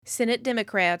Senate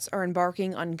Democrats are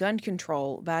embarking on gun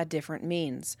control by a different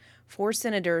means. 4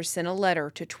 senators sent a letter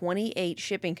to 28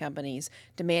 shipping companies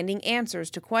demanding answers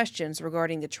to questions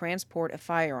regarding the transport of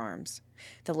firearms.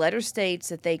 The letter states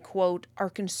that they, quote, are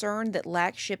concerned that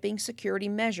lax shipping security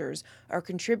measures are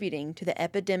contributing to the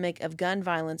epidemic of gun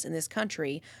violence in this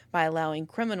country by allowing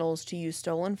criminals to use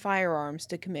stolen firearms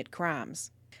to commit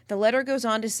crimes. The letter goes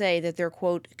on to say that they're,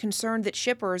 quote, concerned that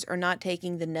shippers are not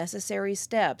taking the necessary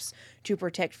steps to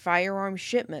protect firearm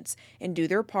shipments and do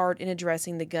their part in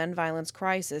addressing the gun violence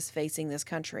crisis facing this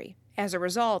country. As a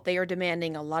result, they are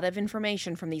demanding a lot of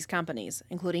information from these companies,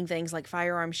 including things like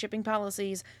firearm shipping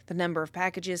policies, the number of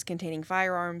packages containing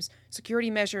firearms, security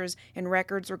measures, and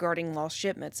records regarding lost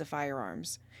shipments of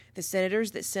firearms. The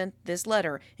senators that sent this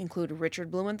letter include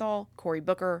Richard Blumenthal, Cory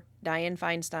Booker, Dianne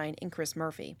Feinstein, and Chris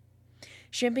Murphy.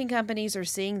 Shipping companies are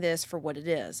seeing this for what it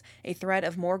is, a threat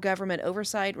of more government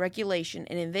oversight, regulation,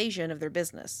 and invasion of their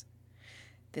business.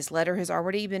 This letter has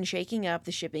already been shaking up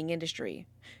the shipping industry.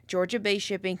 Georgia-based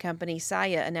shipping company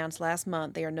Saia announced last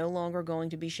month they are no longer going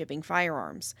to be shipping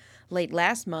firearms. Late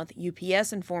last month,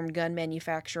 UPS informed gun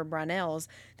manufacturer Brownells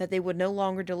that they would no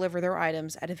longer deliver their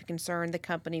items out of concern the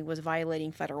company was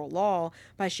violating federal law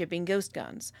by shipping ghost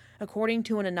guns. According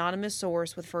to an anonymous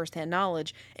source with first-hand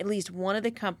knowledge, at least one of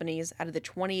the companies out of the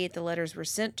 28 the letters were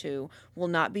sent to will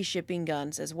not be shipping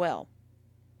guns as well.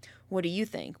 What do you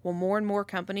think? Will more and more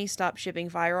companies stop shipping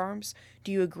firearms?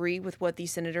 Do you agree with what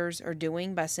these senators are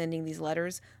doing by sending these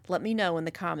letters? Let me know in the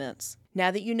comments.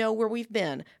 Now that you know where we've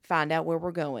been, find out where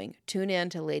we're going. Tune in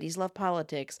to Ladies Love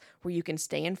Politics, where you can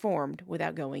stay informed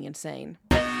without going insane.